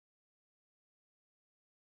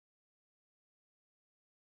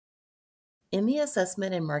In the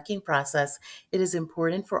assessment and marking process, it is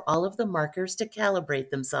important for all of the markers to calibrate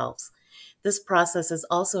themselves. This process is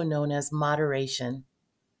also known as moderation.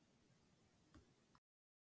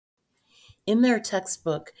 In their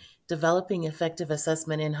textbook, Developing Effective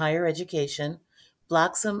Assessment in Higher Education,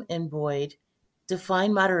 Bloxham and Boyd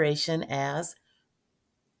define moderation as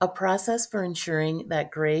a process for ensuring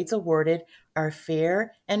that grades awarded are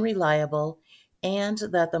fair and reliable, and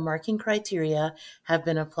that the marking criteria have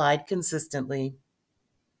been applied consistently.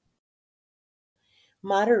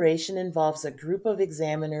 Moderation involves a group of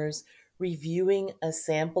examiners reviewing a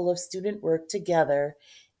sample of student work together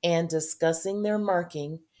and discussing their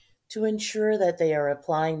marking to ensure that they are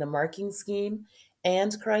applying the marking scheme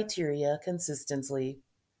and criteria consistently.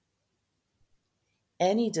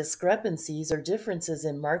 Any discrepancies or differences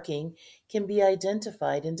in marking can be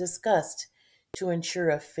identified and discussed to ensure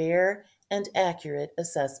a fair and accurate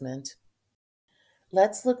assessment.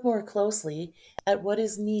 Let's look more closely at what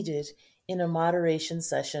is needed in a moderation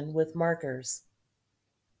session with markers.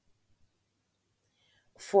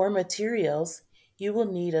 For materials, you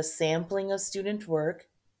will need a sampling of student work,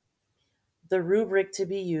 the rubric to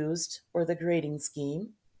be used or the grading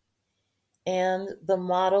scheme, and the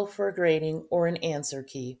model for grading or an answer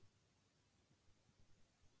key.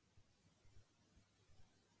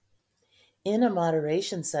 In a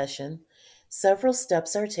moderation session, several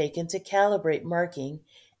steps are taken to calibrate marking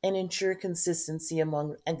and ensure consistency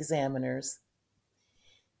among examiners.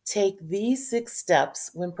 Take these 6 steps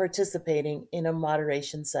when participating in a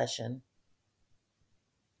moderation session.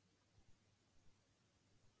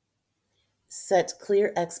 Set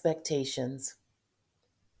clear expectations.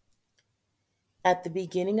 At the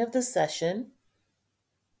beginning of the session,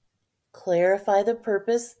 clarify the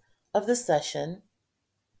purpose of the session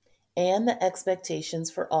and the expectations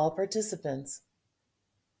for all participants.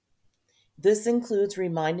 This includes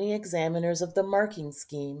reminding examiners of the marking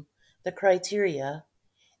scheme, the criteria,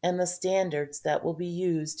 and the standards that will be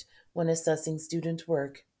used when assessing student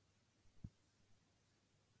work.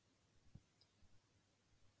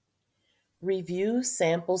 Review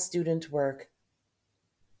sample student work.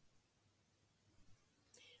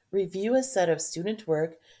 Review a set of student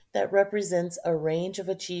work that represents a range of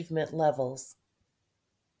achievement levels.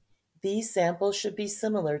 These samples should be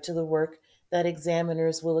similar to the work that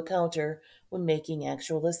examiners will encounter when making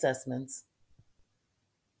actual assessments.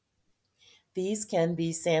 These can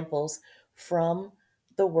be samples from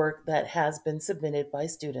the work that has been submitted by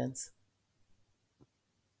students.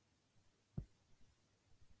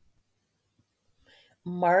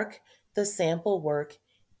 Mark the sample work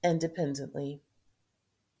independently.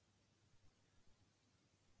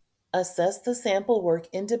 Assess the sample work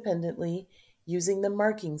independently using the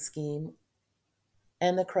marking scheme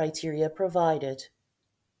and the criteria provided.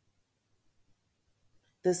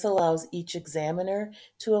 This allows each examiner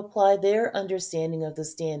to apply their understanding of the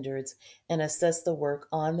standards and assess the work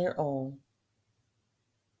on their own.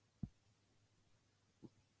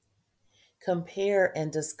 Compare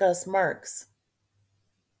and discuss marks.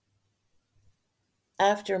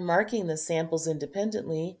 After marking the samples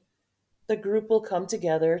independently, the group will come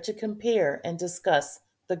together to compare and discuss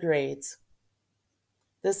the grades.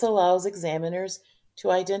 This allows examiners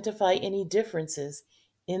to identify any differences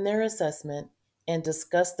in their assessment and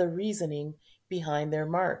discuss the reasoning behind their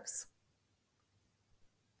marks.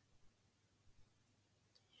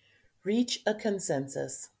 Reach a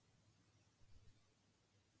consensus.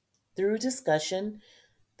 Through discussion,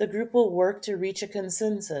 the group will work to reach a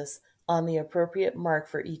consensus on the appropriate mark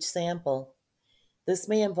for each sample. This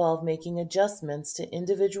may involve making adjustments to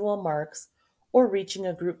individual marks or reaching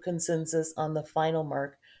a group consensus on the final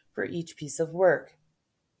mark for each piece of work.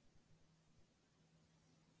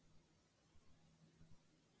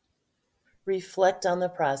 Reflect on the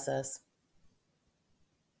process.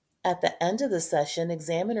 At the end of the session,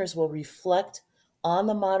 examiners will reflect on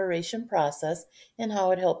the moderation process and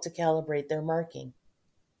how it helped to calibrate their marking.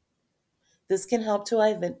 This can help to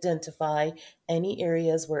identify any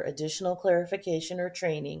areas where additional clarification or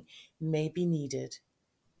training may be needed.